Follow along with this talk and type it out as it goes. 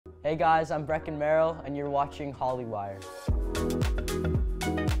Hey guys, I'm Brecken Merrill, and you're watching Hollywire.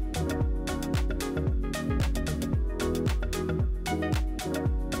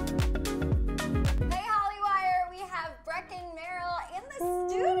 Hey Hollywire, we have Brecken Merrill in the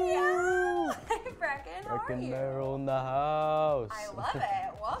studio. Hey Brecken, how are Brecken you? Merrill in the house. I love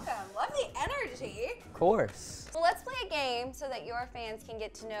it. Welcome. Love the energy. Of course. So let's play a game so that your fans can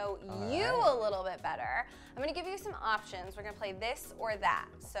get to know you a little bit better. I'm going to give you some options. We're going to play this or that.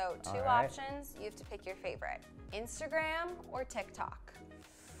 So two options. You have to pick your favorite. Instagram or TikTok?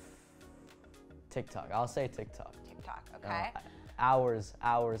 TikTok. I'll say TikTok. TikTok, okay. Hours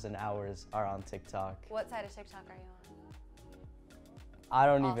and hours are on TikTok. What side of TikTok are you on? I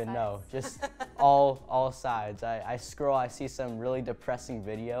don't All even know. sides? Just all sides. I scroll, I see some really depressing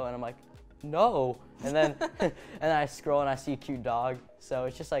video, and I'm like, no. And then and I scroll and I see a cute dog. So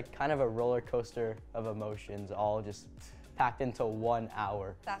it's just like kind of a roller coaster of emotions, all just packed into 1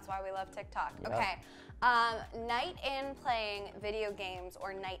 hour. That's why we love TikTok. Yep. Okay. Night in playing video games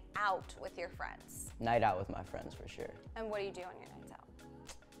or night out with your friends? Night out with my friends for sure. And what do you do on your nights out?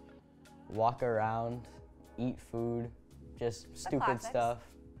 Walk around, eat food, just stupid classics. stuff,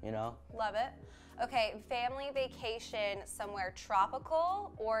 you know? Love it. Okay, family vacation somewhere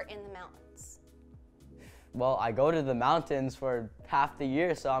tropical or in the mountains? Well, I go to the mountains for half the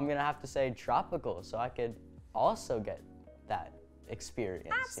year, so I'm gonna have to say tropical, so I could also get that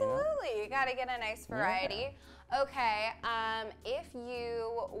experience. Absolutely, You know? you gotta get a nice variety. Yeah. Okay, if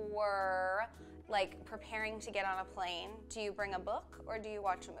you were like preparing to get on a plane, do you bring a book or do you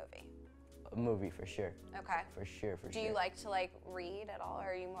watch a movie? A movie for sure. Okay. For sure. Do you like to like read at all,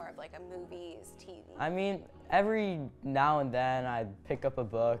 or are you more of like a movies, TV? I mean, every now and then I pick up a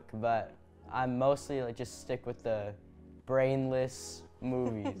book, but I'm mostly like just stick with the brainless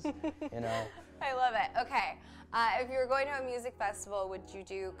movies, you know? I love it. Okay, if you were going to a music festival, would you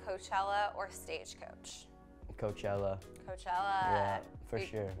do Coachella or Stagecoach? Coachella. Coachella. Yeah, for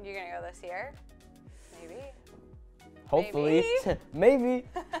sure. You're gonna go this year? Maybe. Hopefully. Maybe.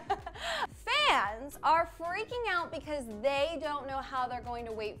 Fans are freaking out because they don't know how they're going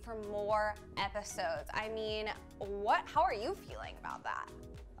to wait for more episodes. I mean, how are you feeling about that?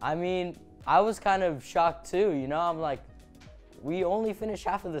 I mean, I was kind of shocked too, you know? I'm like, we only finished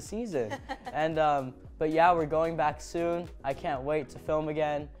half of the season. And, but yeah, we're going back soon. I can't wait to film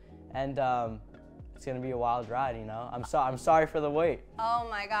again. And it's gonna be a wild ride, you know? I'm sorry for the wait. Oh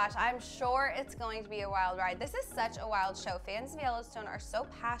my gosh, I'm sure it's going to be a wild ride. This is such a wild show. Fans of Yellowstone are so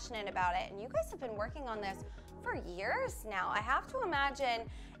passionate about it, and you guys have been working on this for years now. I have to imagine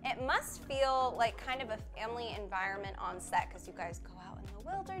it must feel like kind of a family environment on set because you guys go out in the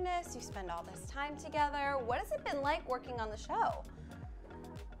wilderness, you spend all this time together. What has it been like working on the show?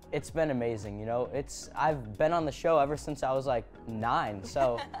 It's been amazing, you know? I've been on the show ever since I was like 9,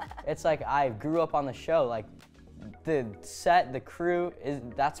 so it's like I grew up on the show. Like the set, the crew,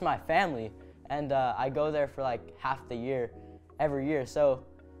 that's my family, and I go there for like half the year, every year, so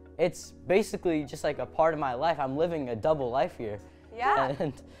it's basically just like a part of my life. I'm living a double life here. Yeah.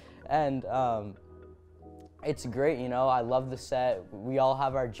 And it's great, you know? I love the set. We all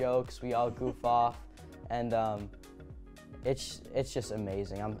have our jokes, we all goof off, and it's just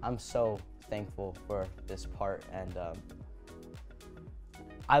amazing. I'm so thankful for this part, and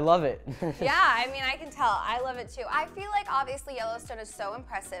I love it. Yeah, I mean, I can tell. I love it too. I feel like obviously Yellowstone is so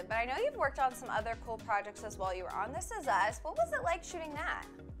impressive, but I know you've worked on some other cool projects as well. You were on This Is Us. What was it like shooting that?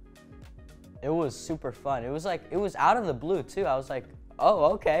 It was super fun. It was out of the blue too. I was like, oh,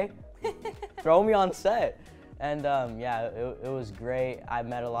 okay. Throw me on set. And yeah, it was great. I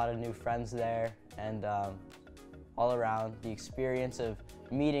met a lot of new friends there, and all around, the experience of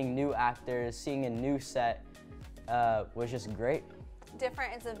meeting new actors, seeing a new set was just great.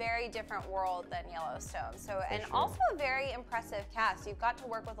 Different, it's a very different world than Yellowstone. So, and sure. also a very impressive cast. You've got to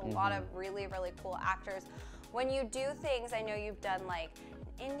work with a lot of really, really cool actors. When you do things, I know you've done like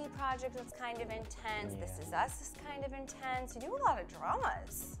an indie project that's kind of intense. Yeah. This Is Us is kind of intense. You do a lot of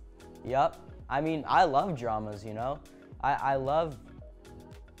dramas. Yep. I mean, I love dramas, you know? I love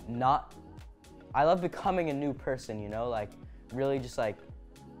becoming a new person, you know? Like, really just like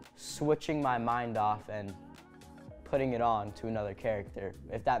switching my mind off and putting it on to another character,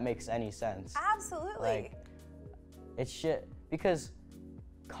 if that makes any sense. Absolutely. Like, it's shit. Because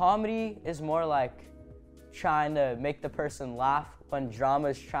comedy is more like trying to make the person laugh, when drama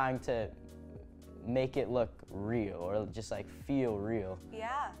is trying to make it look real or just like feel real.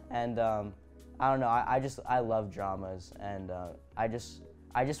 Yeah. And I don't know, I love dramas, and I just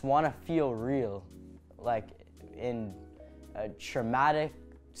want to feel real, like in traumatic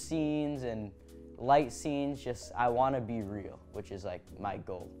scenes and light scenes, just I want to be real, which is like my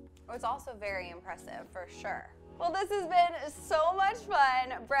goal. It was also very impressive, for sure. Well, this has been so much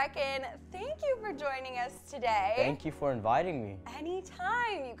fun. Brecken, thank you for joining us today. Thank you for inviting me.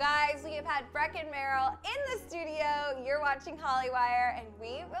 Anytime, you guys. We have had Brecken Merrill in the studio. You're watching Hollywire, and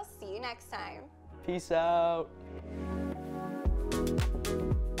we will see you next time. Peace out.